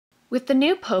With the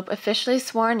new pope officially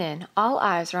sworn in, all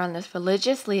eyes are on this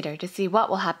religious leader to see what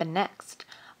will happen next.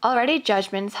 Already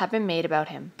judgments have been made about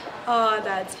him.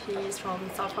 That he's from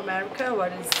South America,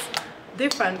 what is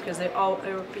different because they're all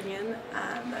European,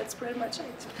 and that's pretty much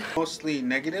it. Mostly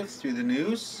negative through the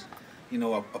news. You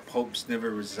know, a pope's never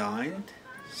resigned,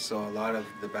 so a lot of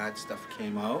the bad stuff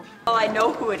came out. Well, I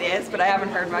know who it is, but I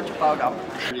haven't heard much about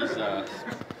him. He's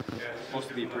supposed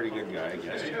to be a pretty good guy, I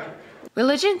guess.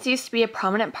 Religion used to be a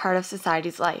prominent part of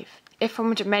society's life. It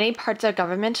formed many parts of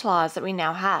government laws that we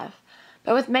now have.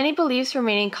 But with many beliefs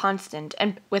remaining constant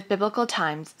and with biblical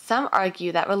times, some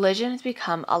argue that religion has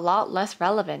become a lot less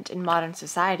relevant in modern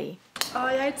society.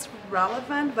 Yeah, it's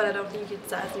relevant, but I don't think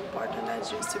it's as important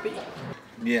as it used to be.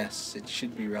 Yes, it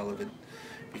should be relevant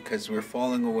because we're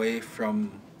falling away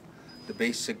from the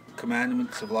basic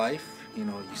commandments of life. You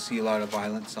know, you see a lot of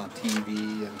violence on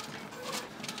TV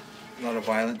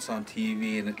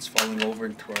and it's falling over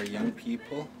into our young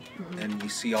people. And you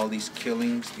see all these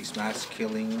killings, these mass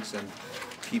killings, and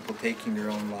people taking their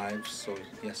own lives. So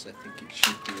yes, I think it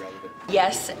should be relevant.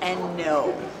 Yes and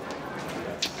no.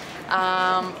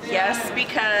 Yes,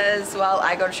 because, well,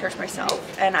 I go to church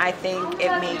myself, and I think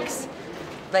it makes,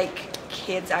 like,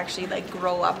 kids actually, like,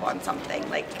 grow up on something,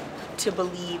 like, to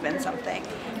believe in something.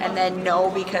 And then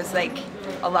no, because, like,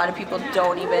 a lot of people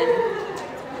don't even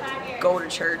go to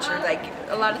church, or, like,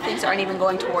 a lot of things aren't even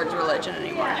going towards religion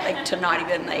anymore, like, to not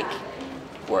even, like,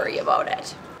 worry about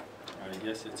it. I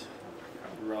guess it's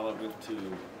relevant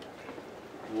to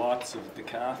lots of the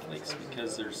Catholics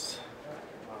because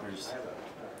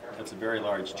that's a very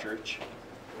large church,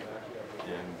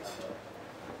 and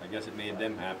I guess it made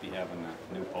them happy having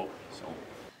a new pope. So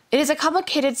it is a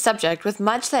complicated subject with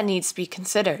much that needs to be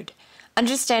considered.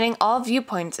 Understanding all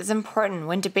viewpoints is important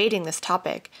when debating this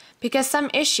topic because some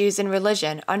issues in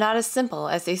religion are not as simple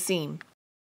as they seem.